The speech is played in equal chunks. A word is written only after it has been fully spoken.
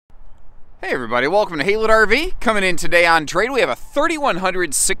Hey everybody, welcome to Haylett RV. Coming in today on trade, we have a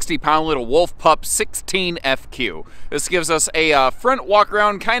 3,160-pound little Wolf Pup 16 FQ. This gives us a front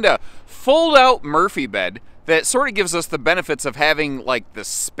walk-around kind of fold-out Murphy bed that sort of gives us the benefits of having like the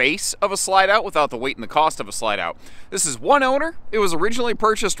space of a slide-out without the weight and the cost of a slide-out. This is one owner. It was originally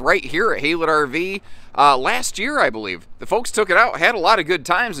purchased right here at Haylett RV last year, I believe. The folks took it out, had a lot of good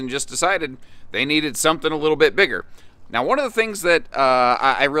times, and just decided they needed something a little bit bigger. Now, one of the things that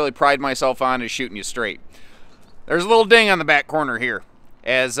I really pride myself on is shooting you straight. There's a little ding on the back corner here.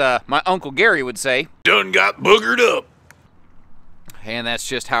 As my Uncle Gary would say, done got boogered up. And that's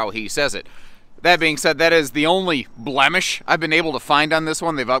just how he says it. That being said, that is the only blemish I've been able to find on this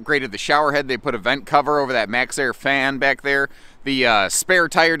one. They've upgraded the shower head. They put a vent cover over that Max Air fan back there. The spare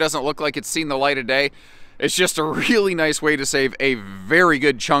tire doesn't look like it's seen the light of day. It's just a really nice way to save a very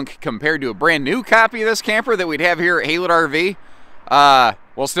good chunk compared to a brand new copy of this camper that we'd have here at Haylett RV,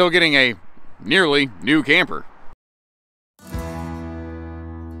 while still getting a nearly new camper.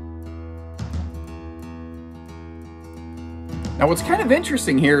 Now what's kind of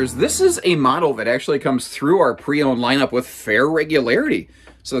interesting here is this is a model that actually comes through our pre-owned lineup with fair regularity.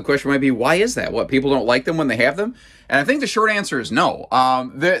 So the question might be, why is that? What, people don't like them when they have them? And I think the short answer is no.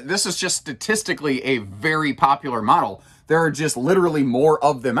 This is just statistically a very popular model. There are just literally more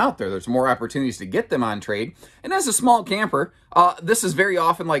of them out there. There's more opportunities to get them on trade. And as a small camper, this is very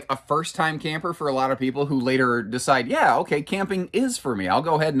often like a first-time camper for a lot of people who later decide, yeah, okay, camping is for me. I'll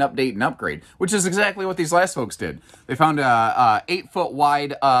go ahead and update and upgrade, which is exactly what these last folks did. They found a 8-foot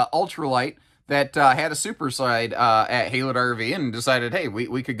wide ultralight that had a super slide at Haylett RV and decided, hey,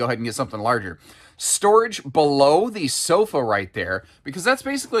 we could go ahead and get something larger. Storage below the sofa right there, because that's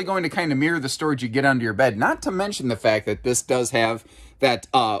basically going to kind of mirror the storage you get under your bed, not to mention the fact that this does have that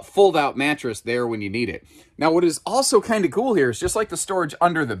fold-out mattress there when you need it. Now, what is also kind of cool here is just like the storage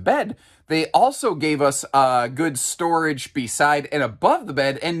under the bed, they also gave us good storage beside and above the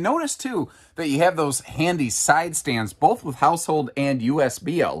bed, and notice, too, that you have those handy side stands, both with household and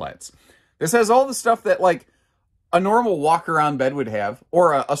USB outlets. This has all the stuff that, like, a normal walk-around bed would have,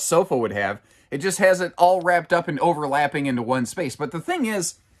 or a sofa would have. It just has it all wrapped up and overlapping into one space. But the thing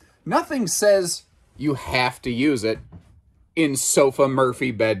is, nothing says you have to use it in sofa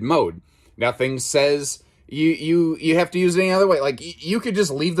Murphy bed mode. Nothing says you have to use it any other way. Like, you could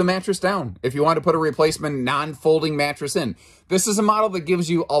just leave the mattress down if you want to put a replacement non-folding mattress in. This is a model that gives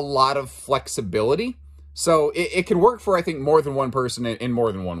you a lot of flexibility. So it can work for, I think, more than one person in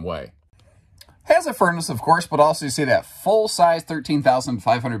more than one way. Has a furnace, of course, but also you see that full-size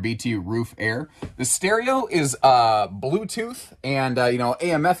 13,500 BTU roof air. The stereo is Bluetooth and, you know,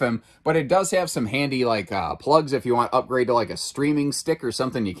 AM/FM, but it does have some handy, like, plugs if you want to upgrade to, like, a streaming stick or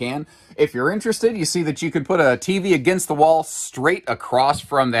something, you can. If you're interested, you see that you could put a TV against the wall straight across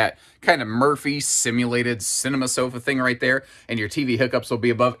from that kind of Murphy simulated cinema sofa thing right there, and your TV hookups will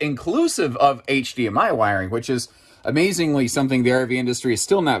be above, inclusive of HDMI wiring, which is amazingly something the RV industry is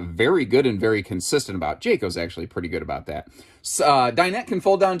still not very good and very consistent about. Jayco's actually pretty good about that. Dinette can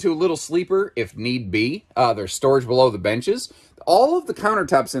fold down to a little sleeper if need be. There's storage below the benches. All of the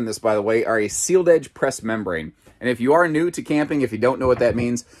countertops in this, by the way, are a sealed edge press membrane. And if you are new to camping, if you don't know what that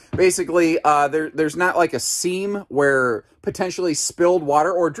means, basically there's not like a seam where potentially spilled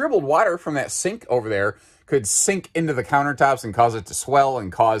water or dribbled water from that sink over there could sink into the countertops and cause it to swell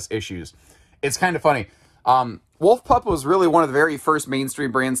and cause issues. It's kind of funny. Wolf Pup was really one of the very first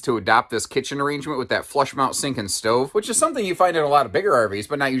mainstream brands to adopt this kitchen arrangement with that flush mount sink and stove, which is something you find in a lot of bigger RVs,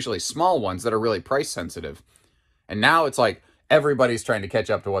 but not usually small ones that are really price sensitive. And now it's like everybody's trying to catch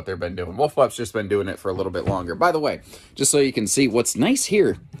up to what they've been doing. Wolf Pup's just been doing it for a little bit longer. By the way, just so you can see what's nice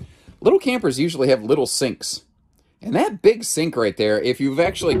here, little campers usually have little sinks. And that big sink right there, if you've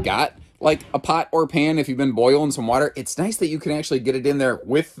actually got like a pot or pan, if you've been boiling some water, it's nice that you can actually get it in there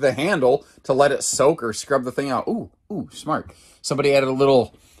with the handle to let it soak or scrub the thing out. Ooh, smart. Somebody added a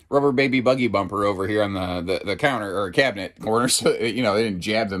little rubber baby buggy bumper over here on the counter or cabinet corner, so, you know, they didn't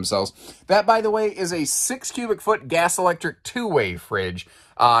jab themselves. That, by the way, is a 6 cubic foot gas electric two-way fridge.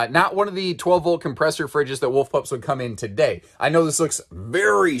 Not one of the 12-volt compressor fridges that Wolf Pups would come in today. I know this looks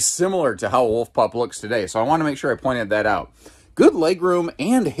very similar to how Wolf Pup looks today, so I want to make sure I pointed that out. Good leg room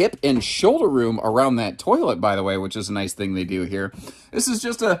and hip and shoulder room around that toilet, by the way, which is a nice thing they do here. This is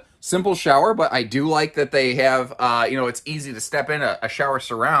just a simple shower, but I do like that they have, you know, it's easy to step in, a shower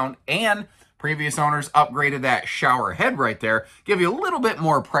surround, and previous owners upgraded that shower head right there, give you a little bit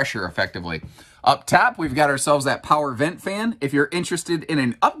more pressure effectively. Up top, we've got ourselves that power vent fan. If you're interested in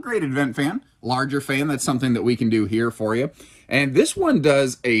an upgraded vent fan, larger fan, that's something that we can do here for you. And this one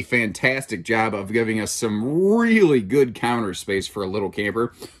does a fantastic job of giving us some really good counter space for a little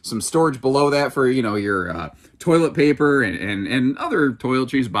camper. Some storage below that for, you know, your toilet paper and other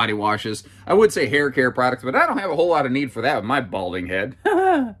toiletries, body washes. I would say hair care products, but I don't have a whole lot of need for that with my balding head.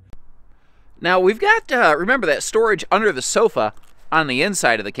 Now we've got, remember that storage under the sofa on the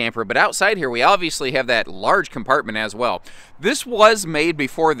inside of the camper, but outside here we obviously have that large compartment as well. This was made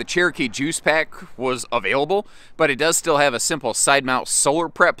before the Cherokee Juice Pack was available, but it does still have a simple side mount solar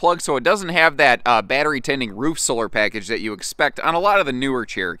prep plug, so it doesn't have that battery tending roof solar package that you expect on a lot of the newer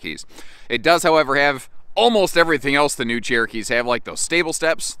Cherokees. It does, however, have almost everything else the new Cherokees have, like those stable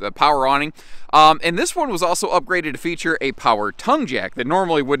steps, the power awning, and this one was also upgraded to feature a power tongue jack that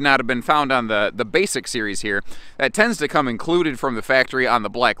normally would not have been found on the basic series here. That tends to come included from the factory on the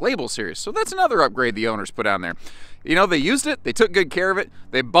Black Label series, so that's another upgrade the owners put on there. You know, they used it, they took good care of it,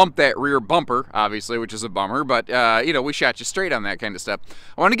 they bumped that rear bumper, obviously, which is a bummer, but, you know, we shot you straight on that kind of stuff.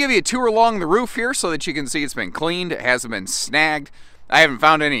 I want to give you a tour along the roof here so that you can see it's been cleaned, it hasn't been snagged. I haven't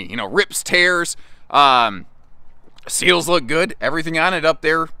found any, you know, rips, tears. Seals look good. Everything on it up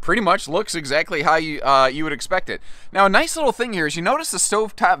there pretty much looks exactly how you would expect it. Now, a nice little thing here is you notice the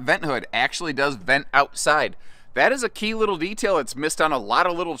stovetop vent hood actually does vent outside. That is a key little detail that's missed on a lot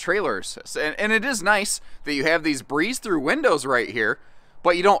of little trailers. And it is nice that you have these breeze-through windows right here,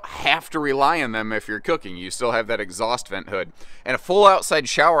 but you don't have to rely on them if you're cooking. You still have that exhaust vent hood. And a full outside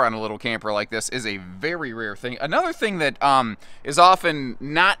shower on a little camper like this is a very rare thing. Another thing that is often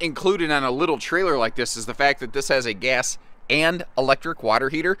not included on a little trailer like this is the fact that this has a gas and electric water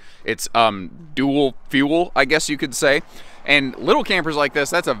heater. It's dual fuel, I guess you could say. And little campers like this,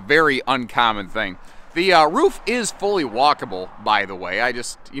 that's a very uncommon thing. The roof is fully walkable, by the way. I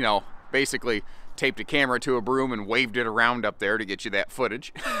just, you know, basically taped a camera to a broom and waved it around up there to get you that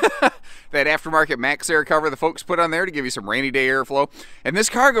footage. That aftermarket MaxxAir cover the folks put on there to give you some rainy day airflow. And this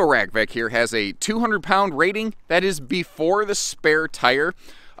cargo rack back here has a 200-pound rating. That is before the spare tire.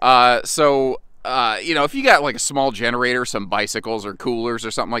 You know, if you got like a small generator, some bicycles or coolers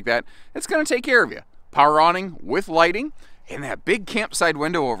or something like that, it's going to take care of you. Power awning with lighting. And that big campsite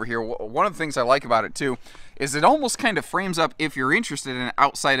window over here, one of the things I like about it too is it almost kind of frames up if you're interested in an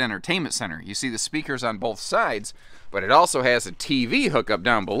outside entertainment center. You see the speakers on both sides, but it also has a TV hookup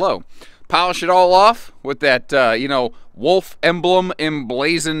down below. Polish it all off with that, you know, wolf emblem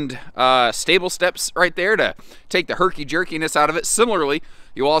emblazoned stable steps right there to take the herky-jerkiness out of it. Similarly,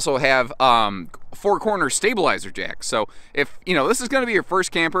 you also have four-corner stabilizer jacks. So if, you know, this is going to be your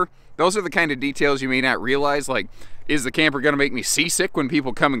first camper, those are the kind of details you may not realize, like, is the camper going to make me seasick when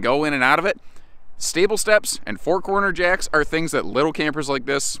people come and go in and out of it? Stable steps and four-corner jacks are things that little campers like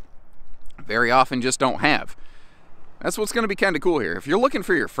this very often just don't have. That's what's going to be kind of cool here. If you're looking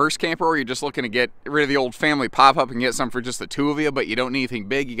for your first camper or you're just looking to get rid of the old family pop-up and get some for just the two of you, but you don't need anything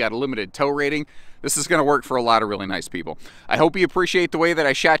big, you got a limited tow rating, this is going to work for a lot of really nice people. I hope you appreciate the way that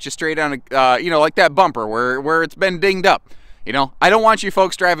I shot you straight on, you know, like that bumper where it's been dinged up. You know, I don't want you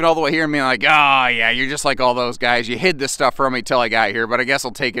folks driving all the way here and being like, oh, yeah, you're just like all those guys. You hid this stuff from me till I got here, but I guess I'll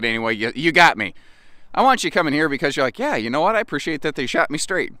take it anyway. You got me. I want you coming here because you're like, yeah, you know what? I appreciate that they shot me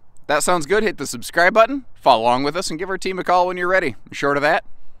straight. That sounds good. Hit the subscribe button, follow along with us, and give our team a call when you're ready. Short of that,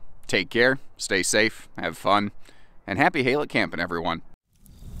 take care, stay safe, have fun, and happy Haylett camping, everyone.